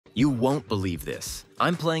You won't believe this.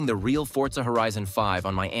 I'm playing the real Forza Horizon 5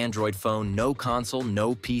 on my Android phone, no console,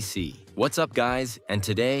 no PC. What's up, guys? And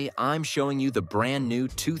today, I'm showing you the brand new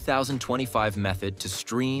 2025 method to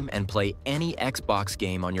stream and play any Xbox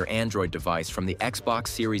game on your Android device from the Xbox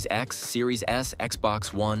Series X, Series S,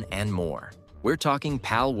 Xbox One, and more. We're talking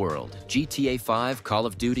Palworld, GTA 5, Call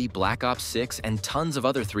of Duty, Black Ops 6, and tons of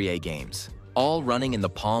other 3A games, all running in the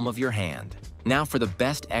palm of your hand. Now for the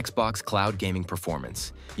best Xbox cloud gaming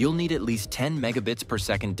performance, you'll need at least 10 megabits per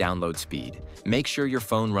second download speed. Make sure your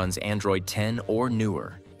phone runs Android 10 or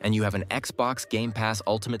newer, and you have an Xbox Game Pass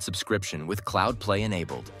Ultimate subscription with Cloud Play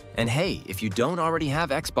enabled. And hey, if you don't already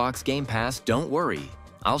have Xbox Game Pass, don't worry.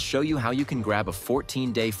 I'll show you how you can grab a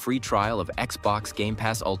 14-day free trial of Xbox Game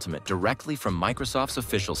Pass Ultimate directly from Microsoft's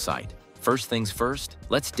official site. First things first,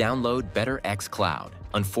 let's download Better xCloud.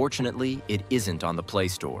 Unfortunately, it isn't on the Play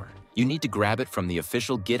Store. You need to grab it from the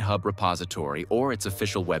official GitHub repository or its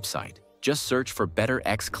official website. Just search for Better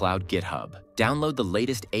xCloud GitHub. Download the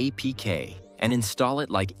latest APK and install it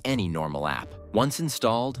like any normal app. Once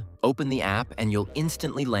installed, open the app and you'll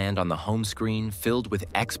instantly land on the home screen filled with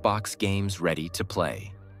Xbox games ready to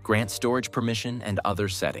play. Grant storage permission and other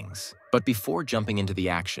settings. But before jumping into the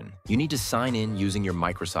action, you need to sign in using your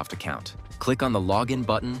Microsoft account. Click on the Login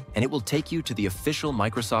button, and it will take you to the official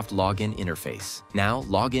Microsoft login interface. Now,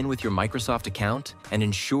 log in with your Microsoft account and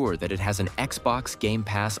ensure that it has an Xbox Game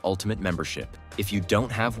Pass Ultimate membership. If you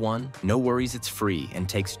don't have one, no worries, it's free and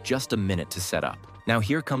takes just a minute to set up. Now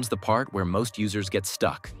here comes the part where most users get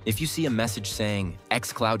stuck. If you see a message saying,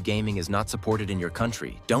 xCloud gaming is not supported in your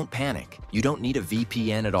country, don't panic. You don't need a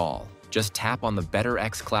VPN at all. Just tap on the Better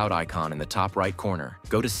xCloud icon in the top right corner.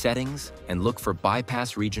 Go to Settings and look for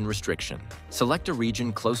Bypass Region Restriction. Select a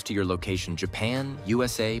region close to your location: Japan,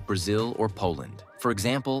 USA, Brazil, or Poland. For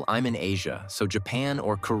example, I'm in Asia, so Japan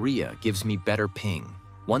or Korea gives me better ping.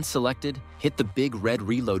 Once selected, hit the big red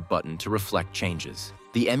reload button to reflect changes.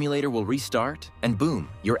 The emulator will restart, and boom,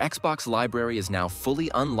 your Xbox library is now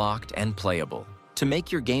fully unlocked and playable. To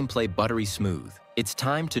make your gameplay buttery smooth, it's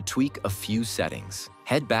time to tweak a few settings.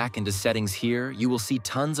 Head back into Settings here, you will see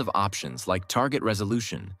tons of options like target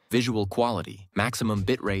resolution, visual quality, maximum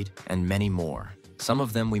bitrate, and many more. Some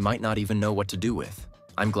of them we might not even know what to do with.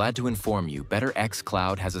 I'm glad to inform you, Better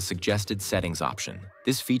xCloud has a suggested settings option.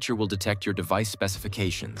 This feature will detect your device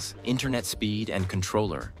specifications, internet speed, and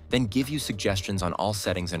controller, then give you suggestions on all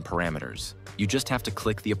settings and parameters. You just have to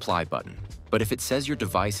click the Apply button. But if it says your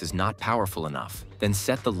device is not powerful enough, then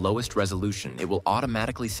set the lowest resolution. It will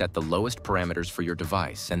automatically set the lowest parameters for your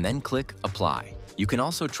device, and then click Apply. You can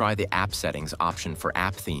also try the app settings option for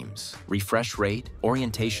app themes, refresh rate,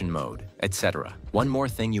 orientation mode, etc. One more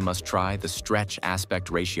thing you must try: the stretch aspect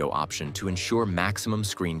ratio option to ensure maximum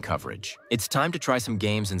screen coverage. It's time to try some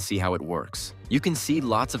games and see how it works. You can see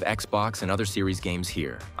lots of Xbox and other series games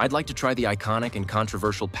here. I'd like to try the iconic and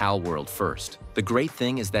controversial Palworld first. The great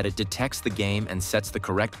thing is that it detects the game and sets the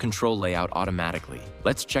correct control layout automatically.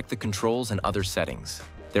 Let's check the controls and other settings.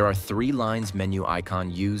 There are 3 lines menu icon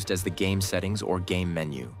used as the game settings or game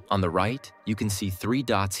menu. On the right, you can see 3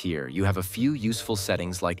 dots here. You have a few useful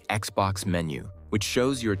settings like Xbox menu, which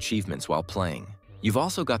shows your achievements while playing. You've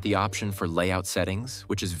also got the option for layout settings,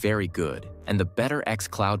 which is very good, and the Better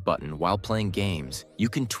xCloud button. While playing games, you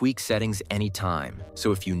can tweak settings anytime,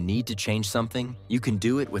 so if you need to change something, you can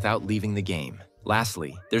do it without leaving the game.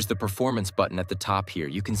 Lastly, there's the performance button at the top here.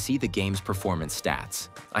 You can see the game's performance stats.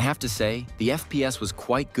 I have to say, the FPS was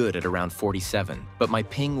quite good at around 47, but my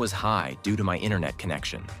ping was high due to my internet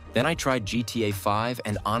connection. Then I tried GTA 5,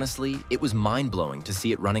 and honestly, it was mind-blowing to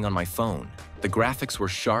see it running on my phone. The graphics were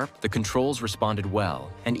sharp, the controls responded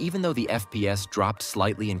well, and even though the FPS dropped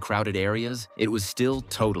slightly in crowded areas, it was still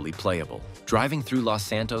totally playable. Driving through Los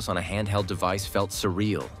Santos on a handheld device felt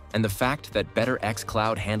surreal, and the fact that Better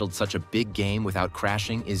xCloud handled such a big game without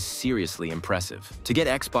crashing is seriously impressive. To get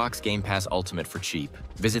Xbox Game Pass Ultimate for cheap,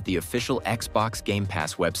 visit the official Xbox Game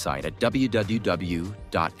Pass website at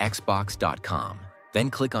www.xbox.com. Then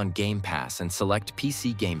click on Game Pass and select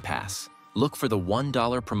PC Game Pass. Look for the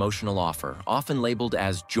 $1 promotional offer, often labeled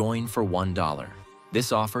as Join for $1.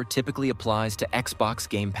 This offer typically applies to Xbox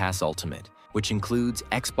Game Pass Ultimate, which includes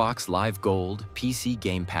Xbox Live Gold, PC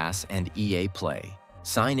Game Pass, and EA Play.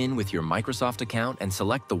 Sign in with your Microsoft account and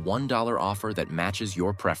select the $1 offer that matches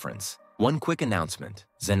your preference. One quick announcement: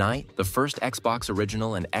 Xanite, the first Xbox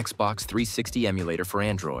Original and Xbox 360 emulator for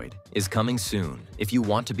Android, is coming soon. If you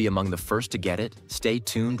want to be among the first to get it, stay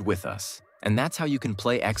tuned with us. And that's how you can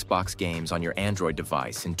play Xbox games on your Android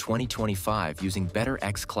device in 2025 using Better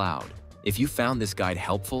xCloud. If you found this guide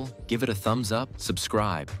helpful, give it a thumbs up,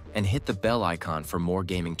 subscribe, and hit the bell icon for more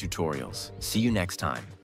gaming tutorials. See you next time.